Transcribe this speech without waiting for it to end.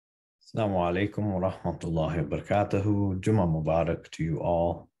Assalamu alaikum wa rahmatullahi wa barakatuhu. Jummah Mubarak to you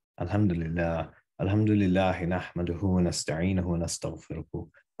all. Alhamdulillah. Alhamdulillah nahmaduhu wa nasta'inuhu wa nastaghfiruhu.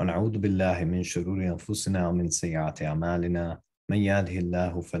 Wa na'udhu billahi min shururi anfusina wa min sayyiati a'malina. من يهده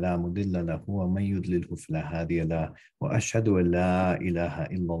الله فلا مضل له ومن يضلله فلا هادي له واشهد ان لا اله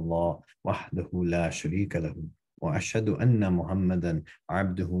الا الله وحده لا شريك له واشهد ان محمدا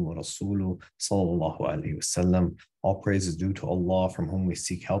عبده ورسوله صلى الله عليه وسلم. All praise is due to Allah, from whom we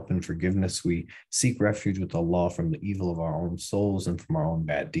seek help and forgiveness. We seek refuge with Allah from the evil of our own souls and from our own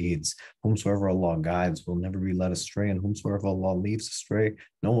bad deeds. Whomsoever Allah guides will never be led astray, and whomsoever Allah leaves astray,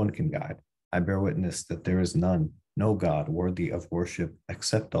 no one can guide. I bear witness that there is none, no God worthy of worship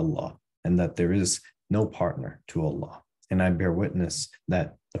except Allah, and that there is no partner to Allah. And I bear witness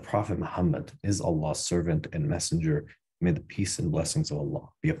that the Prophet Muhammad is Allah's servant and messenger. May the peace and blessings of Allah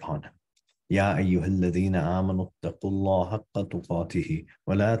be upon him. يا أيها الذين آمنوا اتقوا الله حق تقاته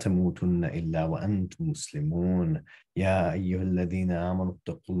ولا تموتن إلا وأنتم مسلمون. يا أيها الذين آمنوا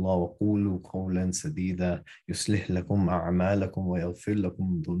اتقوا الله وقولوا قولا سديدا يصلح لكم أعمالكم ويغفر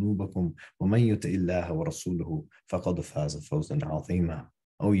لكم ذنوبكم ومن يطع الله ورسوله فقد فاز فوزا عظيما.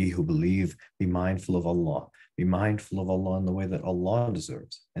 O ye who believe, be mindful of Allah. Be mindful of Allah in the way that Allah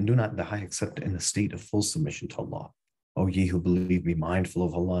deserves, and do not die except in a state of full submission to Allah. O ye who believe, be mindful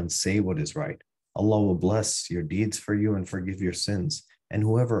of Allah and say what is right. Allah will bless your deeds for you and forgive your sins. And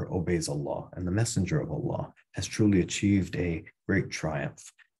whoever obeys Allah and the Messenger of Allah has truly achieved a great triumph.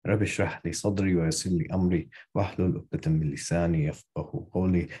 رب اشرح لي صدري ويسر لي أمري واحلل عقدة من لساني يفقهوا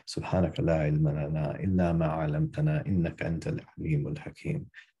قولي سبحانك لا علم لنا إلا ما علمتنا إنك أنت العليم الحكيم.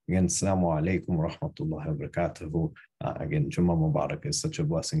 Again, Assalamu alaikum wa rahmatullahi wa barakatuhu. Again, Jummah Mubarak. Is such a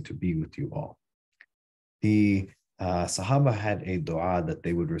blessing to be with you all. The Sahaba had a dua that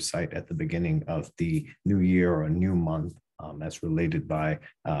they would recite at the beginning of the new year or a new month, as related by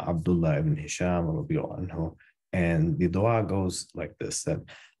Abdullah ibn Hisham radiallahu anhu. And the dua goes like this: that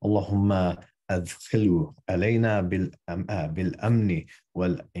Allahumma adkhilu alayna bil amni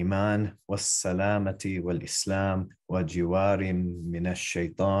wal iman was salamati wal islam wa jiwarim min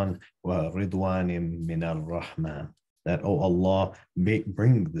ash-shaytan wa ridwanim min ar-rahman. That, oh Allah,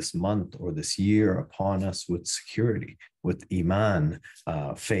 bring this month or this year upon us with security, with iman,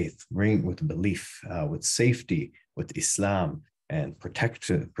 faith, bring with belief, with safety, with Islam, and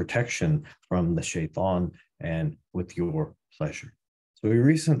protection from the shaitan, and with your pleasure. So we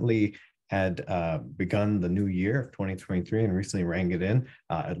recently had begun the new year of 2023 and recently rang it in,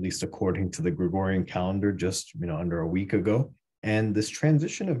 at least according to the Gregorian calendar, just under a week ago. And this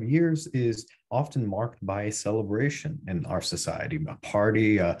transition of years is often marked by a celebration in our society, a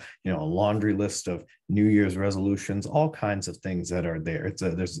party, a laundry list of New Year's resolutions, all kinds of things that are there.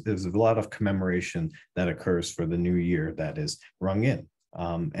 There's a lot of commemoration that occurs for the new year that is rung in.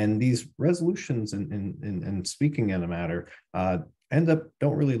 And these resolutions, in speaking in a matter,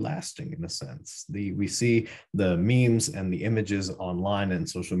 don't really lasting in a sense. We see the memes and the images online and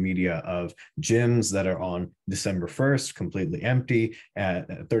social media of gyms that are on December 1st completely empty, at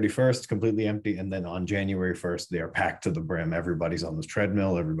 31st completely empty, and then on January 1st they are packed to the brim. Everybody's on the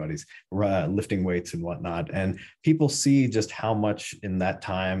treadmill, everybody's lifting weights and whatnot, and people see just how much in that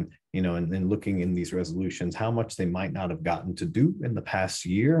time, and looking in these resolutions, how much they might not have gotten to do in the past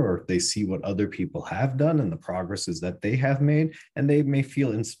year, or if they see what other people have done and the progresses that they have made, and they may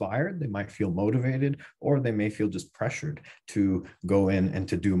feel inspired, they might feel motivated, or they may feel just pressured to go in and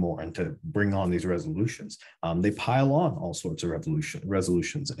to do more and to bring on these resolutions. They pile on all sorts of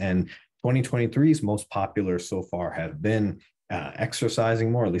resolutions, and 2023's most popular so far have been exercising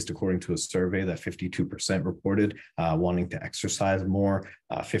more, at least according to a survey that 52% reported wanting to exercise more,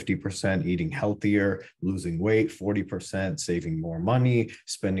 50% eating healthier, losing weight, 40% saving more money,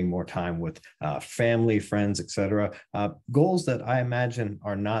 spending more time with family, friends, etc. Goals that I imagine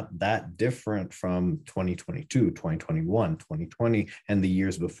are not that different from 2022, 2021, 2020, and the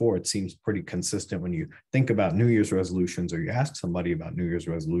years before. It seems pretty consistent when you think about New Year's resolutions, or you ask somebody about New Year's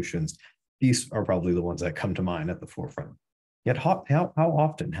resolutions. These are probably the ones that come to mind at the forefront. Yet how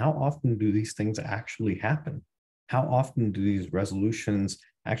often do these things actually happen? How often do these resolutions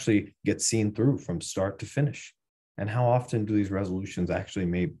actually get seen through from start to finish? And how often do these resolutions actually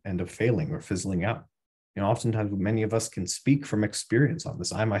may end up failing or fizzling out? Oftentimes many of us can speak from experience on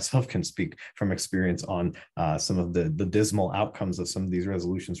this. I myself can speak from experience on some of the dismal outcomes of some of these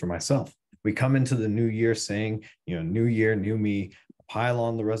resolutions for myself. We come into the new year saying, new year, new me, pile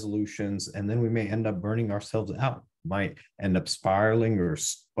on the resolutions, and then we may end up burning ourselves out. might end up spiraling or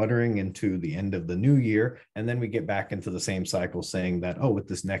sputtering into the end of the new year. And then we get back into the same cycle saying that, oh, with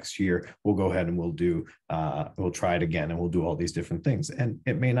this next year, we'll go ahead and we'll try it again and we'll do all these different things. And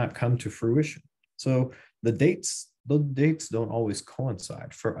it may not come to fruition. So the dates don't always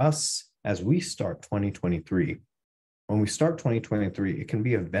coincide. For us, as we start 2023, when we start 2023, it can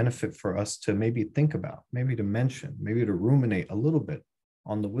be a benefit for us to maybe think about, maybe to mention, maybe to ruminate a little bit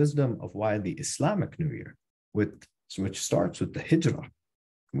on the wisdom of why the Islamic New Year, which starts with the Hijrah,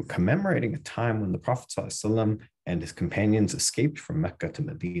 commemorating a time when the Prophet ﷺ and his companions escaped from Mecca to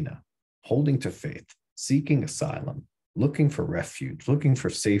Medina, holding to faith, seeking asylum, looking for refuge, looking for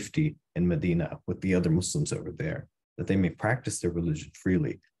safety in Medina with the other Muslims over there, that they may practice their religion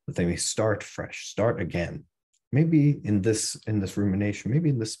freely, that they may start fresh, start again. Maybe in this rumination, maybe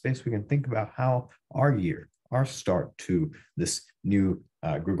in this space, we can think about how our start to this new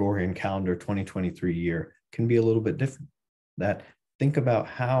Gregorian calendar 2023 year can be a little bit different. That think about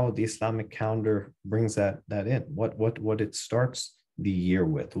how the Islamic calendar brings that in, what it starts the year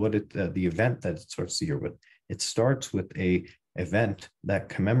with, the event that it starts the year with. It starts with a event that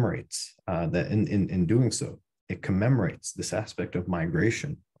commemorates that in doing so, it commemorates this aspect of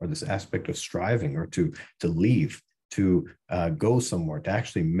migration, or this aspect of striving, or to leave, to go somewhere, to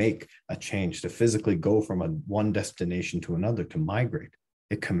actually make a change, to physically go from one destination to another, to migrate.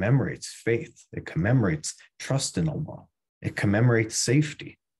 It commemorates faith. It commemorates trust in Allah. It commemorates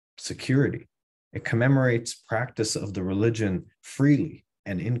safety, security. It commemorates practice of the religion freely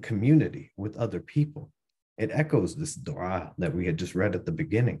and in community with other people. It echoes this dua that we had just read at the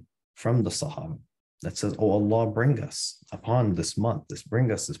beginning from the Sahaba, that says, oh Allah, bring us upon this month,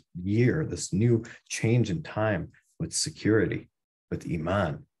 bring us this year, this new change in time with security, with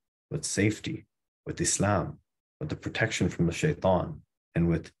iman, with safety, with Islam, with the protection from the shaitan, and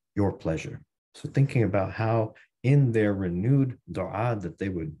with your pleasure. So thinking about how in their renewed dua that they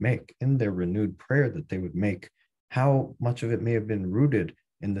would make, in their renewed prayer that they would make, how much of it may have been rooted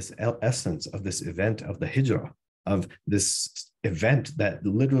in this essence of this event of the Hijrah, of this event that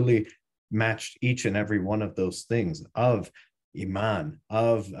literally matched each and every one of those things of iman,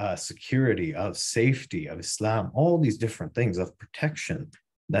 of security, of safety, of Islam, all these different things of protection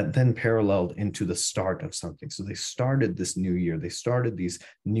that then paralleled into the start of something. So they started this new year, they started these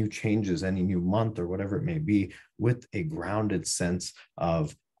new changes, any new month or whatever it may be, with a grounded sense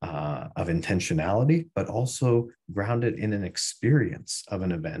of intentionality, but also grounded in an experience of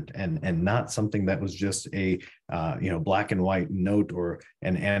an event, and not something that was just a black and white note or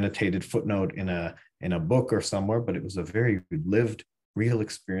an annotated footnote in a book or somewhere, but it was a very lived, real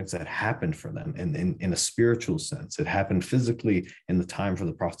experience that happened for them in a spiritual sense. It happened physically in the time for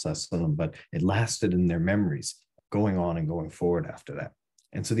the Prophet ﷺ, but it lasted in their memories going on and going forward after that.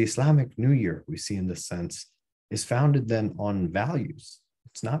 And so the Islamic New Year, we see in this sense, is founded then on values.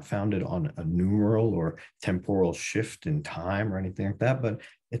 It's not founded on a numeral or temporal shift in time or anything like that, but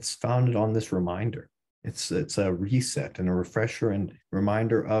it's founded on this reminder. It's a reset and a refresher and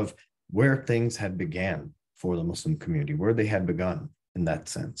reminder of where things had began for the Muslim community, where they had begun in that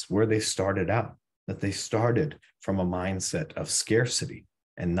sense, where they started out, that they started from a mindset of scarcity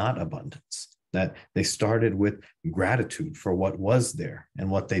and not abundance, that they started with gratitude for what was there and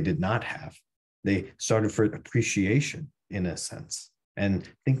what they did not have. They started for appreciation in a sense, and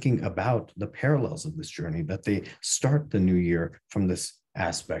thinking about the parallels of this journey, that they start the new year from this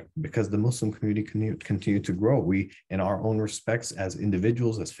aspect, because the Muslim community continue to grow. We, in our own respects, as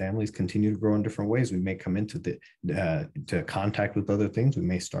individuals, as families, continue to grow in different ways. We may come into to contact with other things. We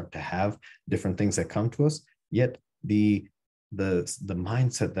may start to have different things that come to us. Yet the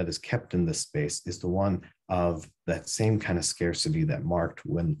mindset that is kept in this space is the one of that same kind of scarcity that marked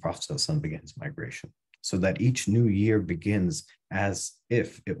when the Prophet ﷺ began his migration. So that each new year begins as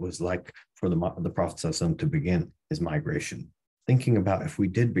if it was like for the Prophet ﷺ to begin his migration. Thinking about if we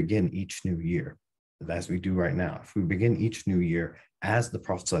did begin each new year, as we do right now, if we begin each new year as the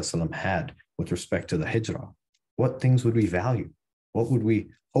Prophet ﷺ had with respect to the Hijrah, what things would we value? What would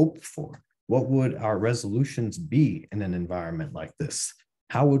we hope for? What would our resolutions be in an environment like this?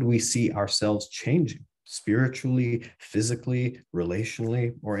 How would we see ourselves changing spiritually, physically,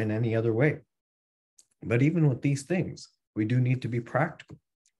 relationally, or in any other way? But even with these things, we do need to be practical.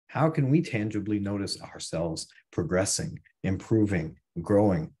 How can we tangibly notice ourselves progressing, improving,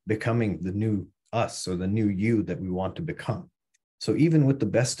 growing, becoming the new us or the new you that we want to become? So even with the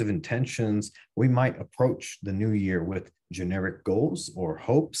best of intentions, we might approach the new year with generic goals or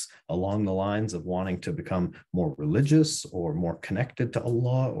hopes along the lines of wanting to become more religious or more connected to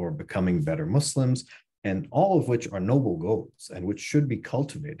Allah or becoming better Muslims, and all of which are noble goals and which should be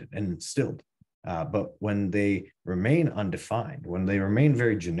cultivated and instilled. But when they remain undefined, when they remain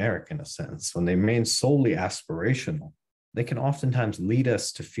very generic in a sense, when they remain solely aspirational, they can oftentimes lead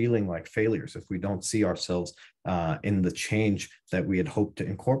us to feeling like failures if we don't see ourselves in the change that we had hoped to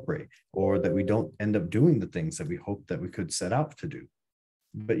incorporate, or that we don't end up doing the things that we hoped that we could set out to do.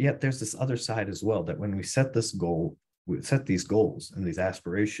 But yet there's this other side as well, that when we set this goal, we set these goals and these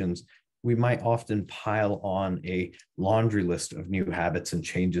aspirations, we might often pile on a laundry list of new habits and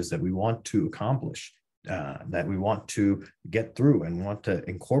changes that we want to accomplish, that we want to get through and want to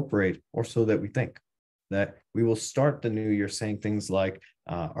incorporate, or so that we think. That we will start the new year saying things like,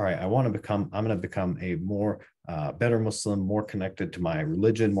 all right, I'm going to become a more better Muslim, more connected to my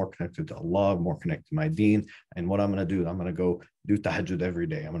religion, more connected to Allah, more connected to my deen. And what I'm going to do, I'm going to go do tahajjud every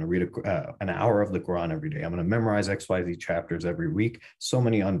day. I'm going to read an hour of the Quran every day. I'm going to memorize XYZ chapters every week. So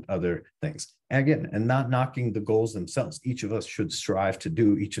many other things. Again, and not knocking the goals themselves. Each of us should strive to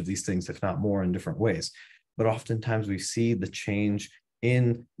do each of these things, if not more, in different ways. But oftentimes we see the change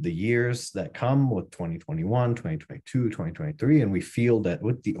in the years that come with 2021, 2022, 2023, and we feel that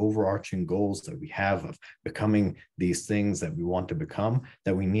with the overarching goals that we have of becoming these things that we want to become,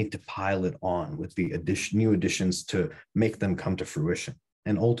 that we need to pile it on with the new additions to make them come to fruition.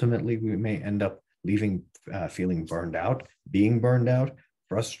 And ultimately, we may end up feeling burned out, being burned out,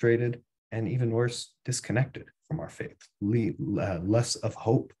 frustrated, and even worse, disconnected from our faith, less of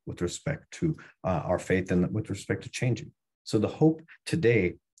hope with respect to our faith and with respect to changing. So the hope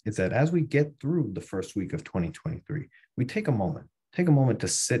today is that as we get through the first week of 2023, we take a moment to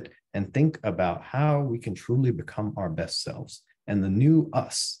sit and think about how we can truly become our best selves and the new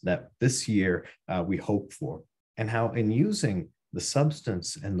us that this year we hope for, and how in using the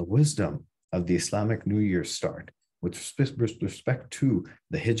substance and the wisdom of the Islamic New Year start with respect to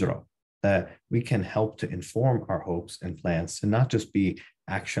the hijrah, that we can help to inform our hopes and plans to not just be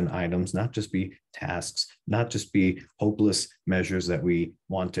action items, not just be tasks, not just be hopeless measures that we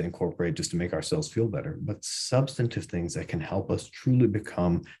want to incorporate just to make ourselves feel better, but substantive things that can help us truly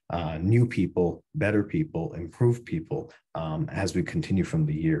become new people, better people, improved people as we continue from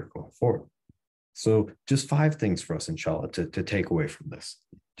the year going forward. So just 5 things for us, inshallah, to take away from this.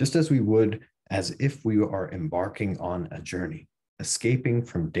 Just as we would as if we are embarking on a journey, escaping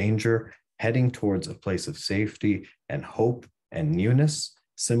from danger, heading towards a place of safety and hope and newness.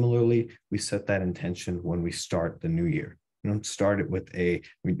 Similarly, we set that intention when we start the new year. We don't start it with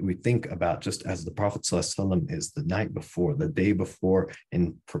we think about, just as the Prophet ﷺ is the night before, the day before,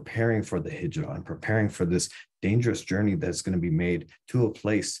 in preparing for the hijrah and preparing for this dangerous journey that's going to be made to a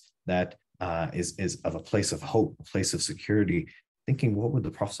place that is of a place of hope, a place of security, thinking, what would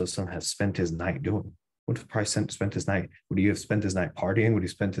the Prophet ﷺ have spent his night doing? Would have probably spent his night? Would he have spent his night partying? Would he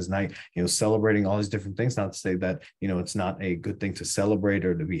spend his night, celebrating all these different things? Not to say that, it's not a good thing to celebrate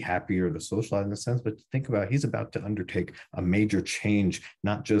or to be happy or to socialize in a sense, but to think about, he's about to undertake a major change,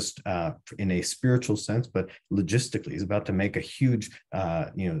 not just in a spiritual sense, but logistically. He's about to make a huge,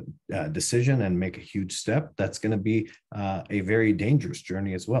 decision and make a huge step. That's going to be a very dangerous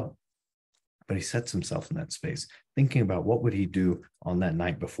journey as well. But he sets himself in that space, thinking about what would he do on that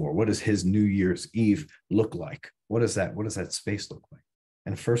night before? What does his New Year's Eve look like? What does that space look like?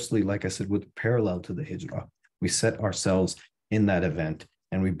 And firstly, like I said, with parallel to the hijrah, we set ourselves in that event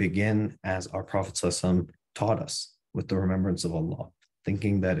and we begin as our Prophet ﷺ taught us, with the remembrance of Allah,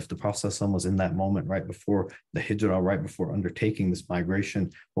 thinking that if the Prophet ﷺ was in that moment right before the hijrah, right before undertaking this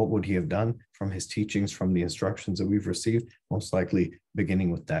migration, what would he have done from his teachings, from the instructions that we've received? Most likely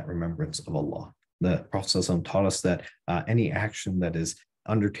beginning with that remembrance of Allah. The Prophet ﷺ taught us that any action that is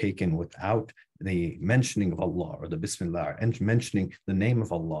undertaken without the mentioning of Allah or the Bismillah and mentioning the name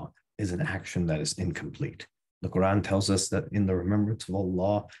of Allah is an action that is incomplete. The Quran tells us that in the remembrance of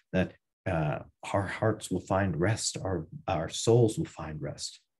Allah, that our hearts will find rest, our souls will find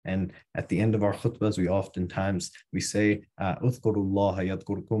rest. And at the end of our khutbahs, we say, that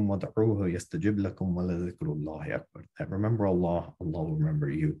remember Allah, Allah will remember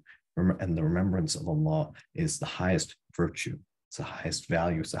you. And the remembrance of Allah is the highest virtue. It's the highest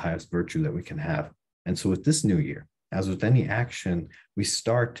value. It's the highest virtue that we can have. And so with this new year, as with any action, we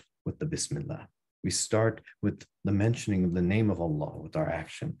start with the Bismillah. We start with the mentioning of the name of Allah with our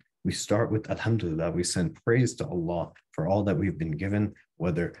action. We start with Alhamdulillah. We send praise to Allah for all that we've been given,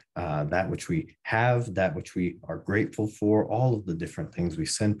 whether that which we have, that which we are grateful for, all of the different things. We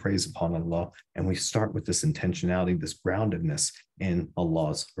send praise upon Allah, and we start with this intentionality, this groundedness in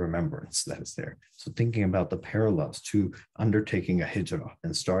Allah's remembrance that is there. So thinking about the parallels to undertaking a hijrah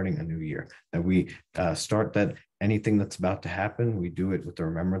and starting a new year, that we start that anything that's about to happen, we do it with the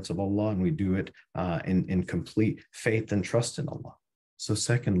remembrance of Allah, and we do it in complete faith and trust in Allah. So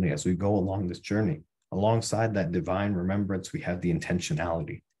secondly, as we go along this journey, alongside that divine remembrance, we have the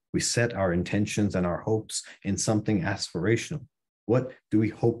intentionality. We set our intentions and our hopes in something aspirational. What do we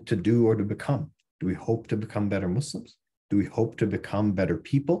hope to do or to become? Do we hope to become better Muslims? Do we hope to become better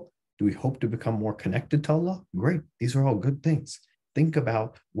people? Do we hope to become more connected to Allah? Great. These are all good things. Think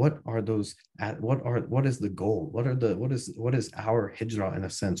about what is the goal? What is our hijrah in a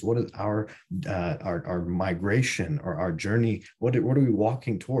sense? What is our migration or our journey? What are we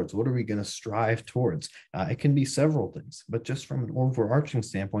walking towards? What are we going to strive towards? It can be several things, but just from an overarching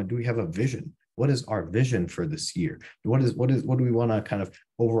standpoint, do we have a vision? What is our vision for this year? What do we want to kind of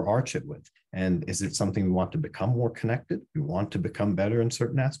overarch it with? And is it something we want to become more connected? We want to become better in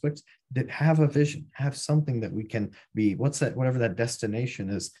certain aspects? Have a vision, have something that we can be. What's that, whatever that destination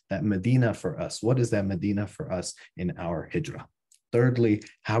is, that Medina for us? What is that Medina for us in our hijrah? Thirdly,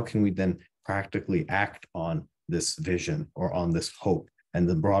 how can we then practically act on this vision or on this hope and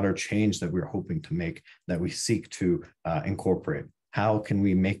the broader change that we're hoping to make, that we seek to incorporate? How can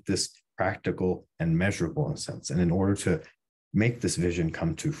we make this practical and measurable in a sense? And in order to make this vision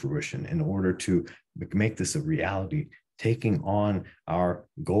come to fruition, in order to make this a reality, taking on our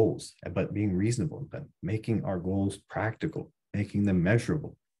goals, but being reasonable in them, making our goals practical, making them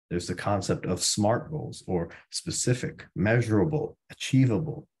measurable. There's the concept of SMART goals, or specific, measurable,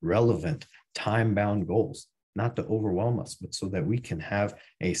 achievable, relevant, time-bound goals, not to overwhelm us, but so that we can have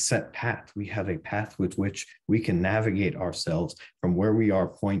a set path. We have a path with which we can navigate ourselves from where we are,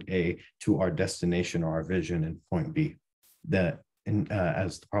 point A, to our destination or our vision in point B.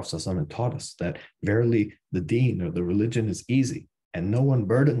 As the Prophet ﷺ taught us, that verily the deen or the religion is easy, and no one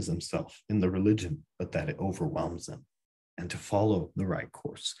burdens himself in the religion, but that it overwhelms them. And to follow the right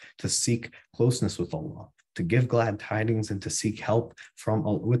course, to seek closeness with Allah, to give glad tidings, and to seek help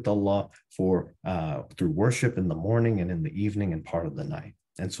with Allah through worship in the morning and in the evening and part of the night.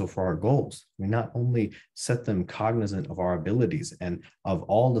 And so for our goals, we not only set them cognizant of our abilities and of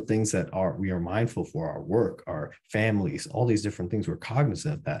all the things that we are mindful for, our work, our families, all these different things, we're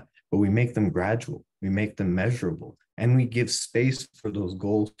cognizant of that, but we make them gradual, we make them measurable, and we give space for those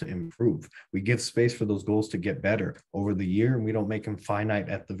goals to improve. We give space for those goals to get better over the year, and we don't make them finite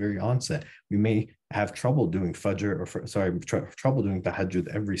at the very onset. We may have trouble doing trouble doing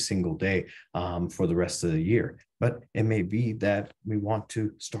tahajjud every single day for the rest of the year. But it may be that we want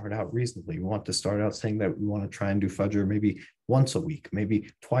to start out reasonably. We want to start out saying that we want to try and do Fajr maybe once a week,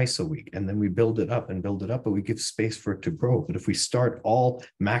 maybe twice a week, and then we build it up, but we give space for it to grow. But if we start all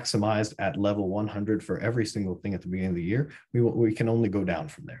maximized at level 100 for every single thing at the beginning of the year, we can only go down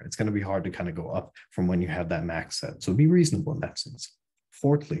from there. It's going to be hard to kind of go up from when you have that max set. So be reasonable in that sense.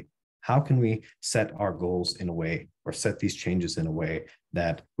 Fourthly, how can we set our goals in a way, or set these changes in a way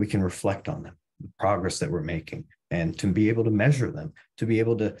that we can reflect on them, the progress that we're making, and to be able to measure them, to be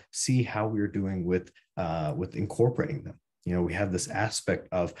able to see how we're doing with incorporating them. You know, we have this aspect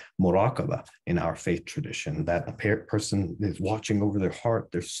of muraqabah in our faith tradition, that a person is watching over their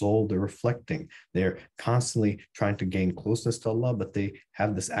heart, their soul, they're reflecting, they're constantly trying to gain closeness to Allah, but they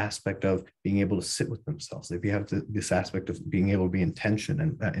have this aspect of being able to sit with themselves. They have this aspect of being able to be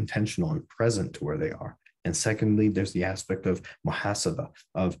intentional and present to where they are. And secondly, there's the aspect of muhasabah,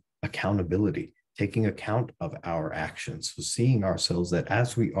 of accountability, taking account of our actions. So seeing ourselves that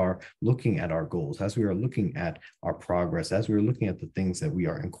as we are looking at our goals, as we are looking at our progress, as we are looking at the things that we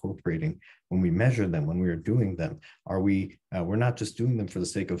are incorporating, when we measure them, when we are doing them, we're not just doing them for the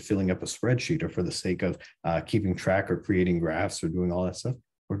sake of filling up a spreadsheet or for the sake of keeping track or creating graphs or doing all that stuff.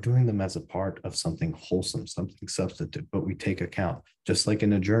 We're doing them as a part of something wholesome, something substantive, but we take account. Just like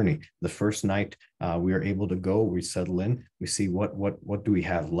in a journey, the first night we are able to go, we settle in, we see what do we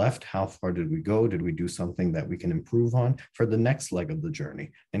have left, how far did we go, did we do something that we can improve on for the next leg of the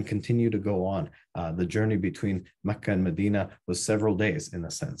journey, and continue to go on. The journey between Mecca and Medina was several days in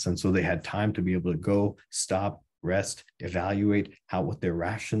a sense, and so they had time to be able to go, stop, rest, evaluate what their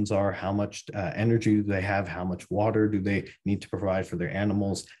rations are, how much energy do they have, how much water do they need to provide for their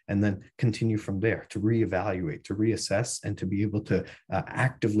animals, and then continue from there to reevaluate, to reassess, and to be able to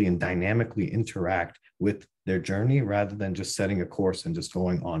actively and dynamically interact with their journey rather than just setting a course and just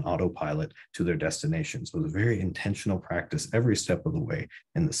going on autopilot to their destination. So it's a very intentional practice every step of the way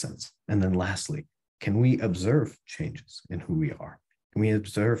in the sense. And then lastly, can we observe changes in who we are? Can we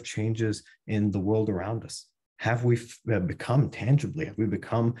observe changes in the world around us? Have we become tangibly? Have we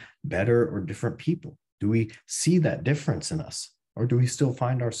become better or different people? Do we see that difference in us? Or do we still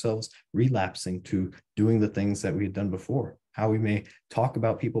find ourselves relapsing to doing the things that we had done before? How we may talk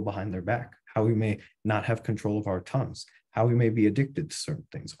about people behind their back, how we may not have control of our tongues, how we may be addicted to certain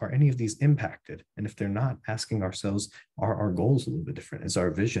things. Are any of these impacted? And if they're not, asking ourselves, are our goals a little bit different? Is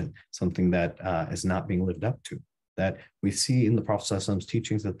our vision something that is not being lived up to? That we see in the Prophet's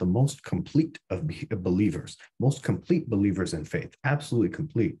teachings that the most complete of believers, most complete believers in faith, absolutely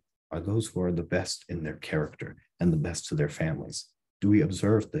complete, are those who are the best in their character and the best to their families. Do we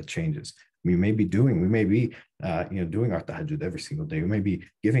observe the changes? We may be doing our tahajjud every single day. We may be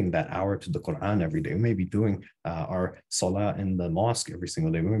giving that hour to the Quran every day. We may be doing our salah in the mosque every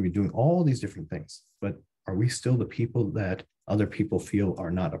single day. We may be doing all these different things. But are we still the people that other people feel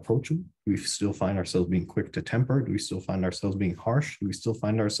are not approachable? Do we still find ourselves being quick to temper? Do we still find ourselves being harsh? Do we still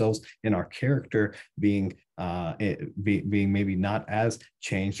find ourselves in our character being maybe not as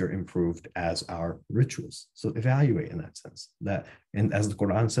changed or improved as our rituals? So evaluate in that sense. That, and as the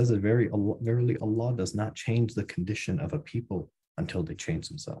Quran says, it verily Allah does not change the condition of a people until they change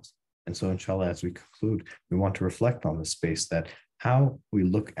themselves. And so, inshallah, as we conclude, we want to reflect on this space, that how we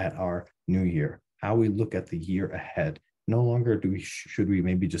look at our new year, how we look at the year ahead. No longer should we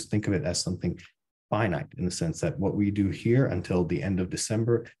maybe just think of it as something finite, in the sense that what we do here until the end of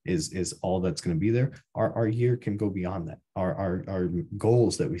December is all that's going to be there. Our year can go beyond that. Our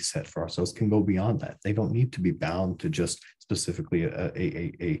goals that we set for ourselves can go beyond that. They don't need to be bound to just specifically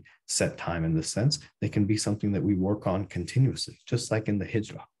a set time in this sense. They can be something that we work on continuously, just like in the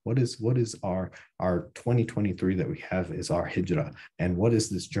hijrah. What is our 2023 that we have is our hijrah. And what is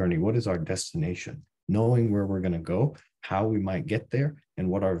this journey? What is our destination? Knowing where we're going to go, how we might get there, and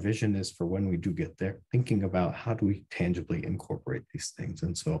what our vision is for when we do get there, thinking about how do we tangibly incorporate these things.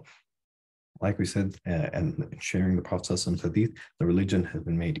 And so, like we said, and sharing the Prophet's hadith, the religion has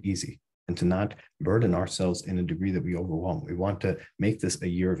been made easy, and to not burden ourselves in a degree that we overwhelm. We want to make this a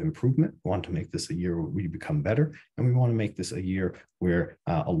year of improvement. We want to make this a year where we become better. And we want to make this a year where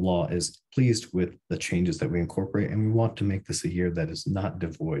Allah is pleased with the changes that we incorporate. And we want to make this a year that is not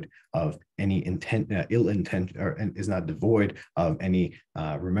devoid of any ill intent, or is not devoid of any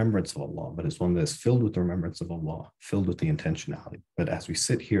remembrance of Allah, but is one that is filled with the remembrance of Allah, filled with the intentionality. But as we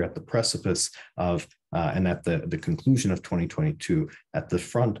sit here at the precipice of and at the conclusion of 2022, at the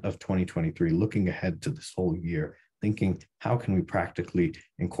front of 2023, looking ahead to this whole year, thinking, how can we practically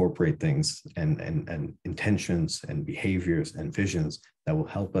incorporate things and intentions and behaviors and visions that will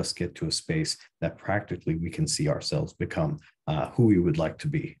help us get to a space that practically we can see ourselves become who we would like to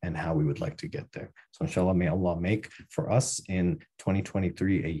be and how we would like to get there. So inshallah, may Allah make for us in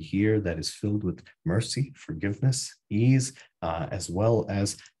 2023 a year that is filled with mercy, forgiveness, ease, as well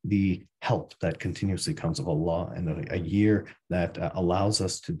as the help that continuously comes of Allah, and a year that allows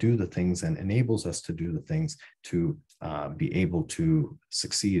us to do the things and enables us to do the things to be able to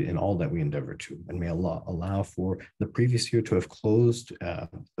succeed in all that we endeavor to. And may Allah allow for the previous year to have closed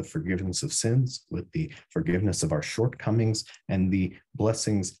the forgiveness of sins with the forgiveness of our shortcomings and the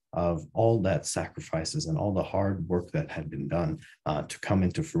blessings of all that sacrifices and all the hard work that had been done to come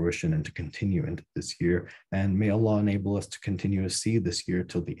into fruition and to continue into this year. And may Allah enable us to continue to see this year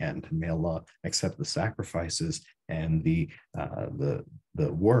till the end. And may Allah accept the sacrifices and the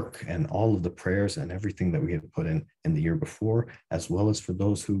work and all of the prayers and everything that we had put in the year before, as well as for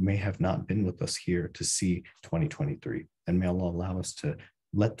those who may have not been with us here to see 2023. And may Allah allow us to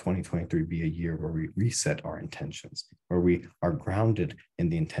let 2023 be a year where we reset our intentions, where we are grounded in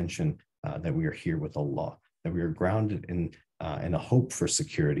the intention that we are here with Allah, that we are grounded in a hope for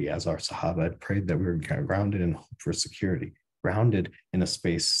security, as our Sahaba had prayed that we were grounded in hope for security, grounded in a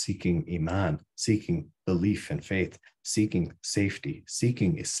space seeking Iman, seeking belief and faith, seeking safety,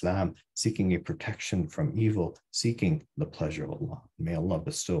 seeking Islam, seeking a protection from evil, seeking the pleasure of Allah. May Allah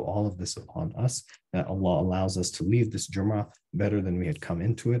bestow all of this upon us, that Allah allows us to leave this Jummah better than we had come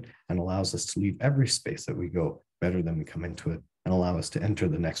into it, and allows us to leave every space that we go better than we come into it, and allow us to enter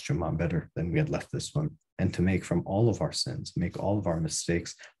the next Jummah better than we had left this one, and to make from all of our sins, make all of our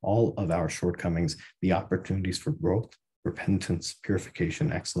mistakes, all of our shortcomings, the opportunities for growth, repentance,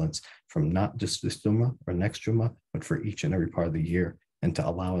 purification, excellence from not just this Jummah or next Jummah, but for each and every part of the year, and to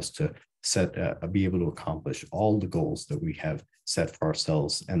allow us to be able to accomplish all the goals that we have set for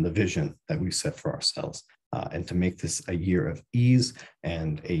ourselves and the vision that we set for ourselves, and to make this a year of ease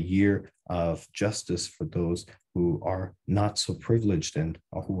and a year of justice for those who are not so privileged and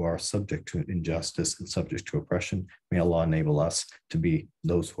who are subject to injustice and subject to oppression. May Allah enable us to be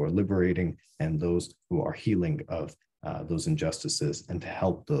those who are liberating and those who are healing of those injustices, and to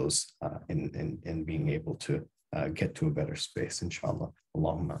help those in being able to get to a better space, inshallah.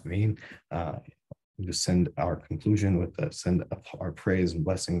 Allahumma ameen. to send our conclusion with send our praise and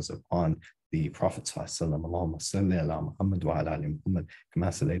blessings upon the Prophet sallallahu Allahumma salli ala Muhammad wa ala ali Muhammad kama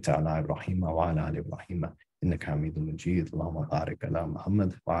sallaita ala Ibrahim wa ala ali Ibrahim innaka Hamidum Majid. Allahumma barik ala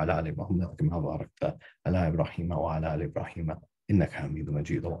Muhammad wa ala ali Muhammad kama barakta ala Ibrahim wa ala ali Ibrahim innaka Hamidum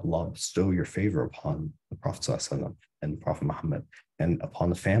Majid. Allah, bestow your favor upon the Prophet sallallahu and Prophet Muhammad and upon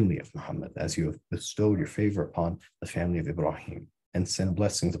the family of Muhammad, as you have bestowed your favor upon the family of Ibrahim, and send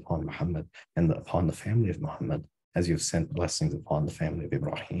blessings upon Muhammad and upon the family of Muhammad, as you have sent blessings upon the family of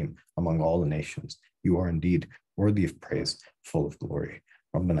Ibrahim among all the nations. You are indeed worthy of praise, full of glory.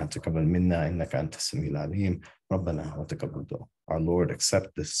 رَبَّنَا تَقَبَّلْ مِنَّا إِنَّكَ أَنْتَ السَّمِيعُ الْعَلِيمُ رَبَّنَا وَتَقَبَّلْ دُعَاءَنَا. Our Lord,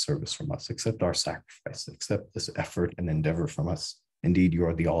 accept this service from us, accept our sacrifice, accept this effort and endeavor from us. Indeed, you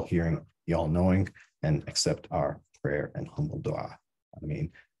are the all-hearing, the all-knowing, and accept our prayer and humble dua.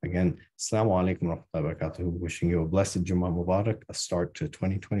 Ameen. Again, Assalamu alaikum wa rahmatullahi wa barakatuh. Wishing you a blessed Jummah Mubarak, a start to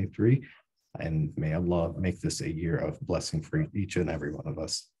 2023. And may Allah make this a year of blessing for each and every one of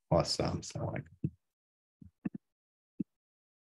us. Wassalamu alaikum.